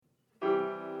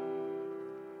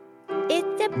It's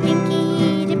the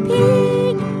Pinky the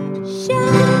Pig Show.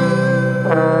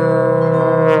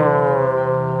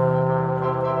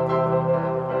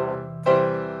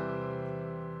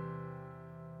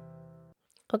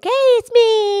 Okay, it's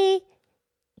me.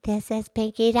 This is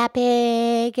Pinky the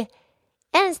Pig.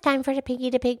 And it's time for the Pinky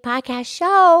the Pig podcast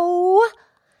show.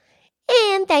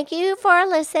 And thank you for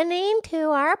listening to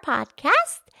our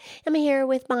podcast. I'm here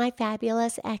with my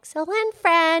fabulous, excellent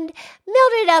friend,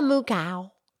 Mildred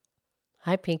Amukau.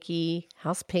 Hi, Pinky.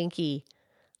 How's Pinky?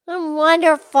 I'm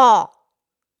wonderful.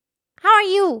 How are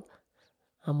you?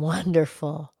 I'm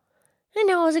wonderful. I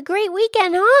know, it was a great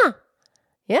weekend, huh?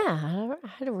 Yeah, I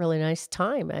had a really nice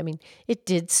time. I mean, it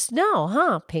did snow,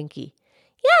 huh, Pinky?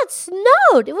 Yeah, it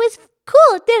snowed. It was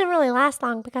cool. It didn't really last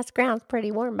long because the ground's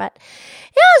pretty warm, but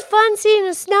it was fun seeing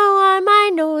the snow on my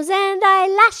nose and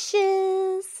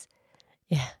eyelashes.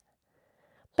 Yeah.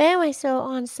 But anyway, so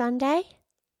on Sunday,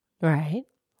 Right.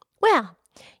 well,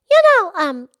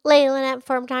 Layla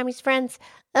from Tommy's friends,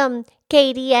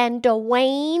 Katie and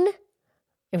Dwayne.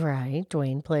 Right.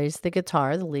 Dwayne plays the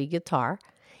guitar, the lead guitar.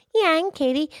 Yeah, and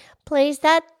Katie plays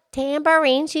that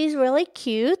tambourine. She's really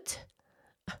cute.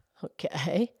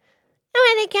 Okay.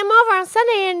 And they came over on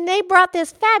Sunday and they brought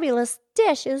this fabulous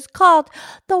dish. It's called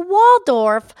the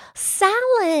Waldorf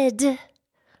salad.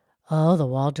 Oh, the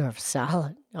Waldorf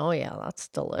salad. Oh, yeah, that's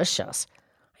delicious.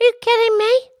 Are you kidding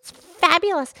me? It's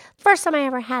fabulous. First time I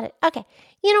ever had it. Okay,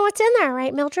 you know what's in there,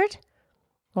 right, Mildred?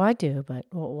 Well, I do, but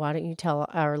why don't you tell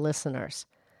our listeners?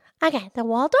 Okay, the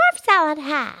Waldorf salad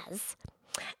has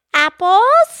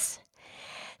apples,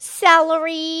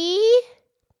 celery,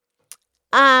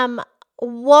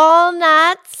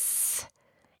 walnuts,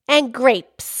 and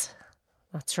grapes.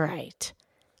 That's right.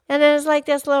 And then it's like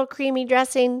this little creamy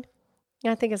dressing.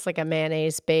 I think it's like a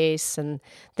mayonnaise base, and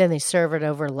then they serve it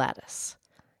over lettuce.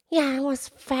 Yeah, it was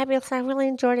fabulous. I really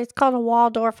enjoyed it. It's called a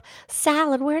Waldorf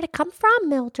salad. Where'd it come from,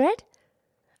 Mildred?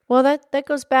 Well, that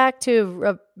goes back to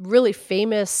a really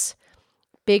famous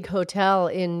big hotel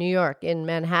in New York, in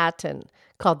Manhattan,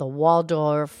 called the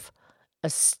Waldorf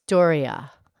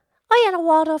Astoria. Oh, yeah, the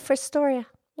Waldorf Astoria.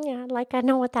 Yeah, like I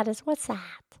know what that is. What's that?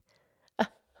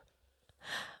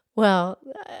 Well,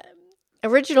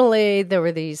 originally there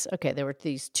were these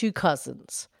two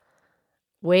cousins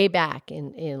way back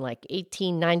in like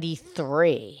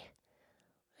 1893.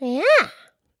 Yeah.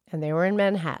 And they were in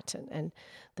Manhattan. And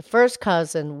the first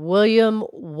cousin, William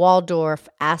Waldorf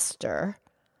Astor,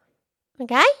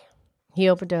 Okay. he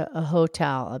opened a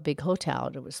hotel, a big hotel.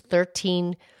 It was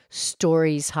 13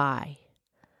 stories high.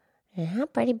 Yeah,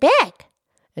 pretty big.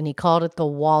 And he called it the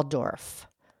Waldorf.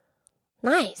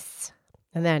 Nice.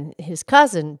 And then his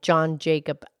cousin, John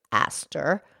Jacob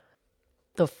Astor,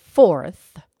 the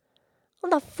fourth. Well,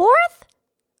 the fourth?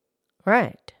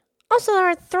 Right. Also, there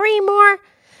are 3 more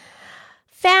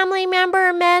family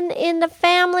member men in the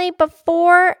family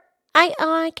before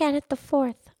I get it, the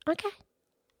fourth. Okay.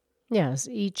 Yes,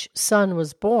 each son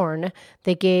was born.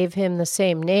 They gave him the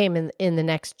same name in the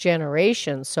next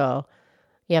generation. So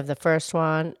you have the first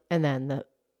one, and then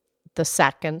the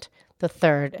second, the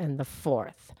third, and the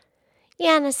fourth.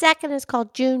 Yeah, and the second is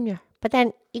called Junior. But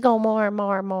then you go more and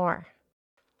more and more.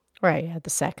 Right, you had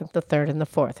the second, the third, and the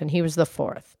fourth. And he was the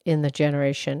fourth in the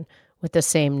generation with the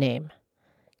same name.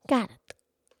 Got it.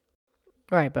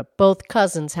 Right, but both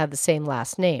cousins had the same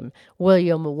last name,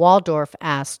 William Waldorf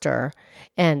Astor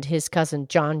and his cousin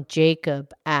John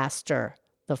Jacob Astor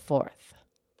the fourth.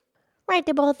 Right,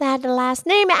 they both had the last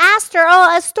name. Astor.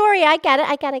 Oh, Astoria. I got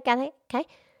it. Okay.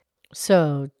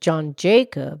 So John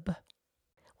Jacob,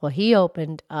 well, he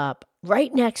opened up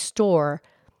right next door.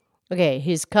 Okay,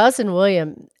 his cousin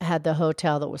William had the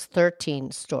hotel that was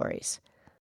 13 stories.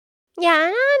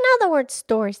 Yeah, I know the word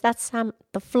stories. That's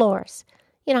the floors.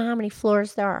 You know how many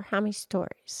floors there are, how many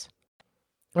stories.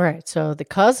 Right, so the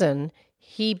cousin,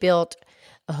 he built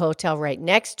a hotel right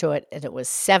next to it, and it was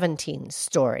 17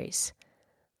 stories.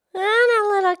 And a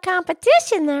little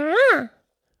competition there, huh?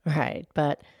 Right,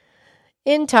 but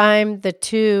in time, the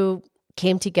two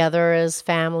came together as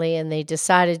family, and they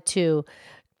decided to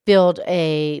build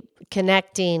a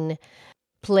connecting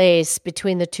place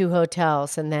between the two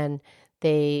hotels, and then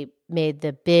they made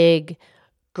the big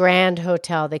grand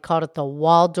hotel. They called it the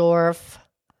Waldorf.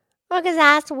 Well, because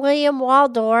that's William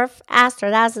Waldorf Astor.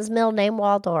 That's his middle name,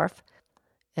 Waldorf.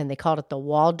 And they called it the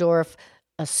Waldorf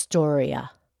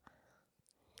Astoria.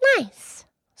 Nice.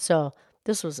 So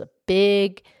this was a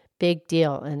big, big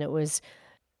deal, and it was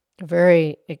a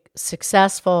very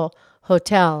successful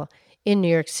hotel in New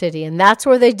York City, and that's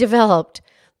where they developed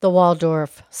the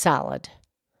Waldorf salad.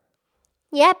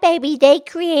 Yeah, baby, they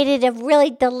created a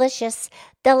really delicious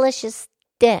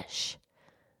dish.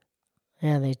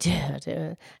 Yeah, they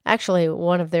did. Actually,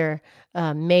 one of their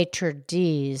maitre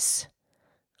d's.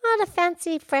 Not a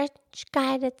fancy French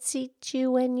guy that seats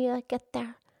you when you get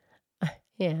there.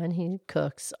 Yeah, and he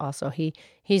cooks also.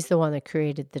 He's the one that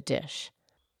created the dish.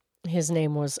 His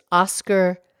name was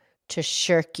Oscar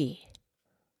Tshirky.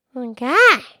 Okay.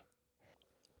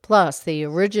 Plus, the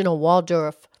original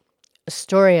Waldorf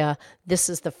Astoria, this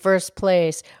is the first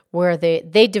place where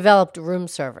they developed room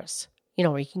service. You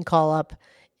know, where you can call up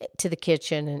to the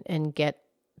kitchen and get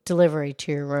delivery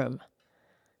to your room.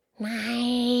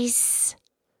 Nice.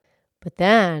 But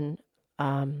then,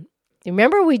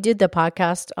 remember we did the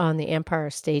podcast on the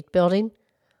Empire State Building?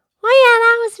 Oh, yeah,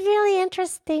 that was really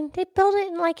interesting. They built it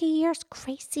in like a year. It's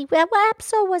crazy. What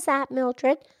episode was that,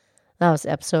 Mildred? That was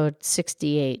episode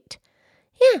 68.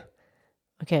 Yeah.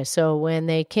 Okay, so when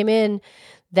they came in,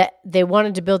 that they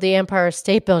wanted to build the Empire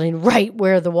State Building right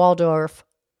where the Waldorf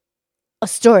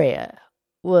Astoria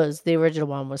was, the original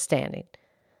one was standing.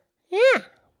 Yeah.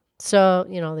 So,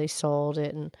 you know, they sold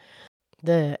it, and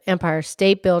the Empire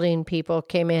State Building people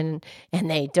came in and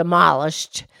they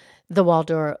demolished the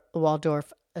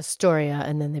Waldorf Astoria,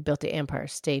 and then they built the Empire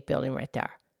State Building right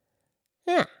there.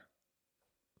 Yeah.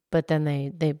 But then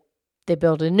they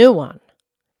built a new one.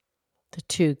 The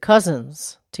two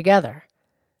cousins together.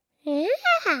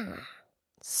 Yeah.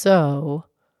 So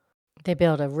they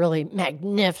built a really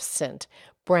magnificent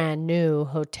brand new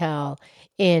hotel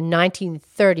in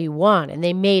 1931, and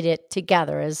they made it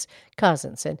together as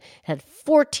cousins and had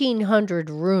 1,400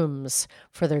 rooms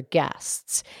for their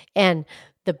guests. And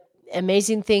the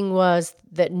amazing thing was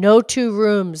that no two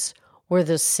rooms were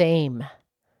the same.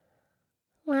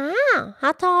 Wow.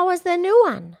 How tall was the new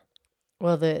one?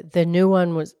 Well, the new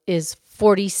one is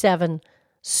 47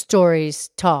 stories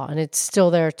tall, and it's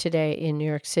still there today in New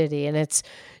York City, and it's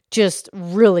just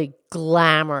really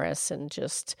glamorous and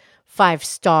just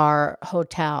 5-star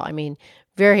hotel. I mean,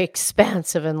 very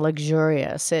expansive and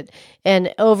luxurious.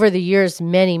 And over the years,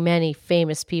 many, many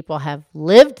famous people have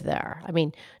lived there. I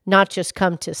mean, not just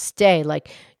come to stay, like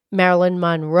Marilyn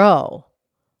Monroe.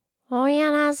 Oh,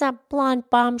 yeah, that's a blonde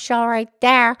bombshell right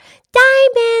there.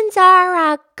 Diamonds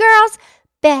are a girl's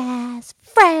best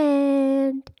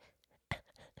friend.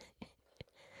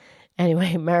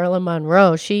 Anyway, Marilyn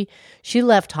Monroe, she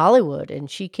left Hollywood and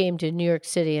she came to New York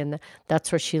City, and that's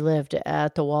where she lived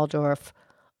at the Waldorf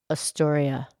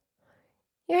Astoria.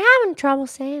 You're having trouble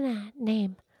saying that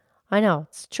name. I know,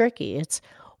 it's tricky. It's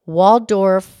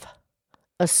Waldorf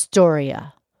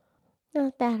Astoria.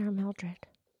 Not better, Mildred.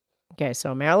 Okay,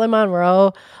 so Marilyn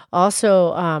Monroe,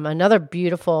 also another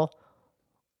beautiful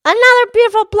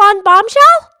blonde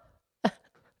bombshell?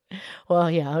 Well,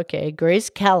 yeah, okay,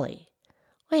 Grace Kelly.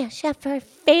 Oh, yeah, she's a very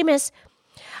famous.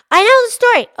 I know the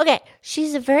story. Okay,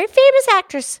 she's a very famous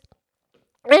actress,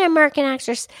 an American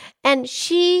actress, and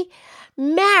she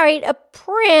married a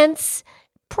Prince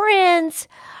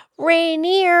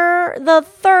Rainier the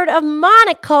Third of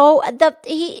Monaco.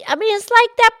 It's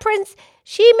like that prince.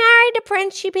 She married a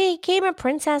prince. She became a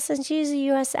princess, and she's a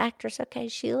U.S. actress. Okay,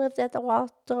 she lived at the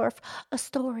Waldorf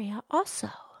Astoria also.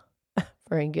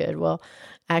 Very good. Well,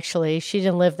 actually, she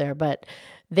didn't live there, but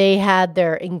they had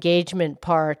their engagement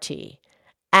party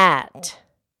at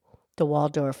the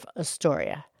Waldorf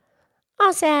Astoria.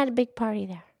 Oh, so I had a big party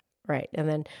there. Right. And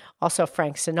then also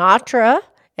Frank Sinatra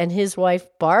and his wife,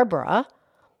 Barbara.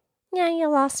 Yeah, you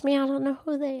lost me. I don't know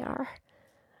who they are.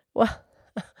 Well,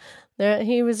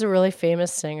 he was a really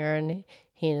famous singer, and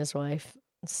he and his wife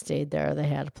stayed there. They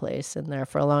had a place in there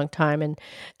for a long time.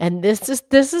 And this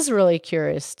is really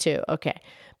curious too. Okay.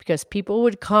 Because people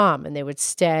would come and they would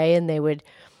stay and they would,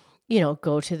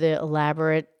 go to the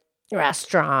elaborate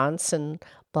restaurants and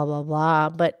blah, blah, blah.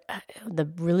 But the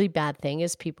really bad thing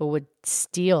is people would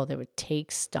steal. They would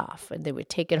take stuff and they would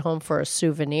take it home for a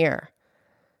souvenir.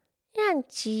 Yeah,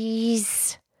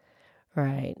 jeez.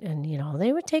 Right. And,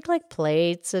 they would take like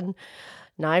plates and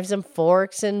knives and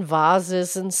forks and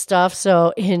vases and stuff.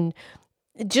 So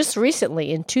just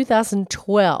recently in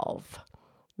 2012,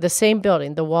 the same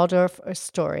building, the Waldorf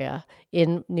Astoria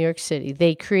in New York City,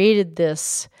 they created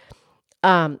this,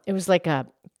 it was like a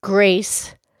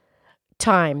grace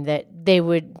time that they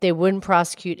wouldn't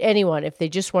prosecute anyone if they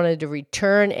just wanted to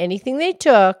return anything they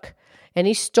took,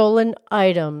 any stolen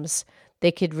items,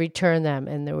 they could return them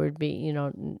and there would be,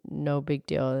 no big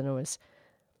deal. And it was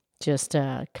just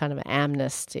a kind of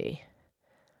amnesty.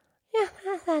 Yeah,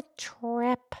 that's a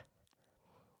trip.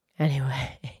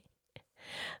 Anyway,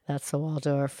 that's the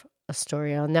Waldorf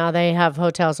Astoria. Now they have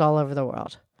hotels all over the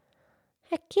world.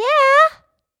 Heck yeah.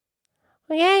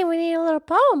 Okay, we need a little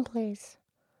poem, please.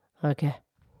 Okay.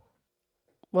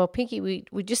 Well, Pinky,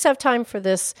 we just have time for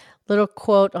this little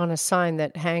quote on a sign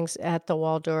that hangs at the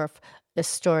Waldorf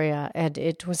Astoria, and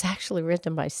it was actually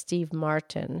written by Steve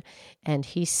Martin, and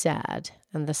he said,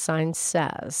 and the sign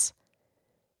says,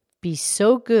 "Be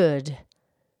so good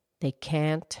they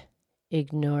can't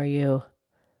ignore you."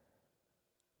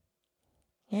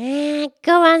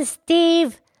 Go on,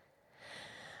 Steve.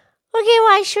 Okay,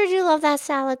 well, I sure do love that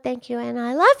salad. Thank you, and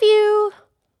I love you.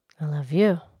 I love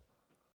you.